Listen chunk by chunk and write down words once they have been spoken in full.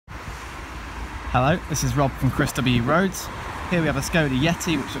Hello, this is Rob from Chris W Roads. Here we have a Skoda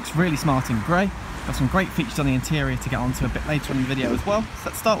Yeti which looks really smart in grey. Got some great features on the interior to get onto a bit later on in the video as well. So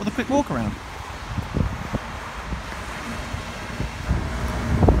let's start with a quick walk around.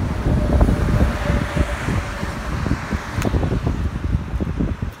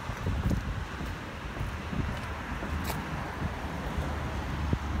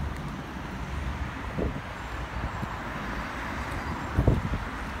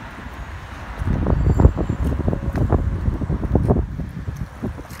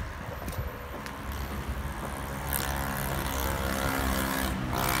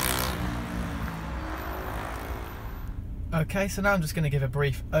 Okay, so now I'm just going to give a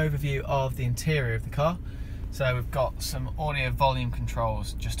brief overview of the interior of the car. So we've got some audio volume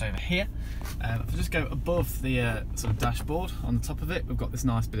controls just over here. If I just go above the sort of dashboard, on the top of it, we've got this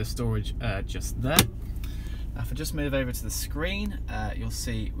nice bit of storage just there. Now if I just move over to the screen, you'll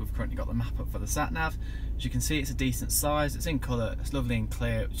see we've currently got the map up for the sat-nav. As you can see, it's a decent size, it's in colour, it's lovely and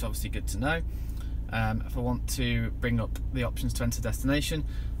clear, which is obviously good to know. If I want to bring up the options to enter destination,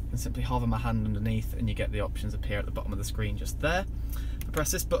 and simply hover my hand underneath and you get the options appear at the bottom of the screen just there. If I press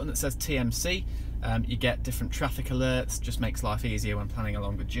this button that says TMC, you get different traffic alerts, just makes life easier when planning a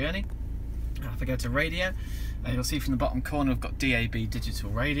longer journey. If I go to radio, you'll see from the bottom corner we've got DAB digital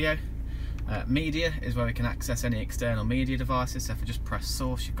radio. Media is where we can access any external media devices, so if I just press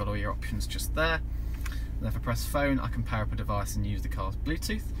source you've got all your options just there. And if I press phone I can pair up a device and use the car's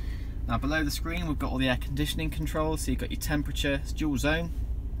Bluetooth. Now below the screen we've got all the air conditioning controls, so you've got your temperature, it's dual zone.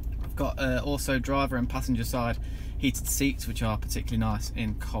 We've got also driver and passenger side heated seats, which are particularly nice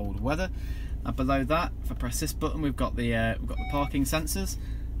in cold weather. And below that, if I press this button, we've got the parking sensors.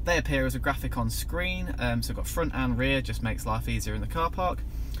 They appear as a graphic on screen, so we've got front and rear, just makes life easier in the car park.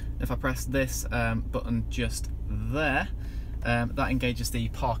 If I press this button just there, that engages the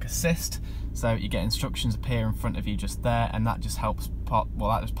park assist, so you get instructions appear in front of you just there, and that just helps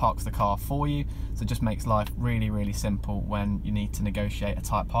that just parks the car for you, so it just makes life really simple when you need to negotiate a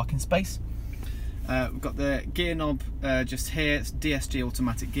tight parking space. We've got the gear knob just here, it's DSG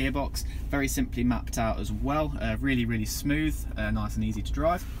automatic gearbox, very simply mapped out as well, really smooth, nice and easy to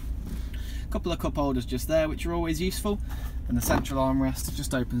drive. A couple of cup holders just there which are always useful, and the central armrest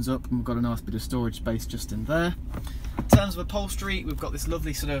just opens up and we've got a nice bit of storage space just in there. In terms of upholstery, we've got this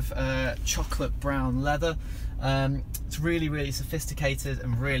lovely sort of chocolate brown leather. It's really sophisticated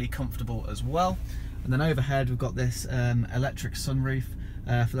and really comfortable as well. And then overhead we've got this electric sunroof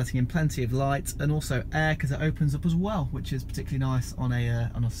for letting in plenty of light and also air because it opens up as well, which is particularly nice on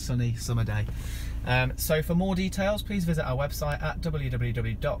a sunny summer day. So for more details, please visit our website at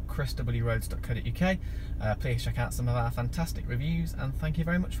www.chriswroads.co.uk. Please check out some of our fantastic reviews and thank you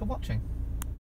very much for watching.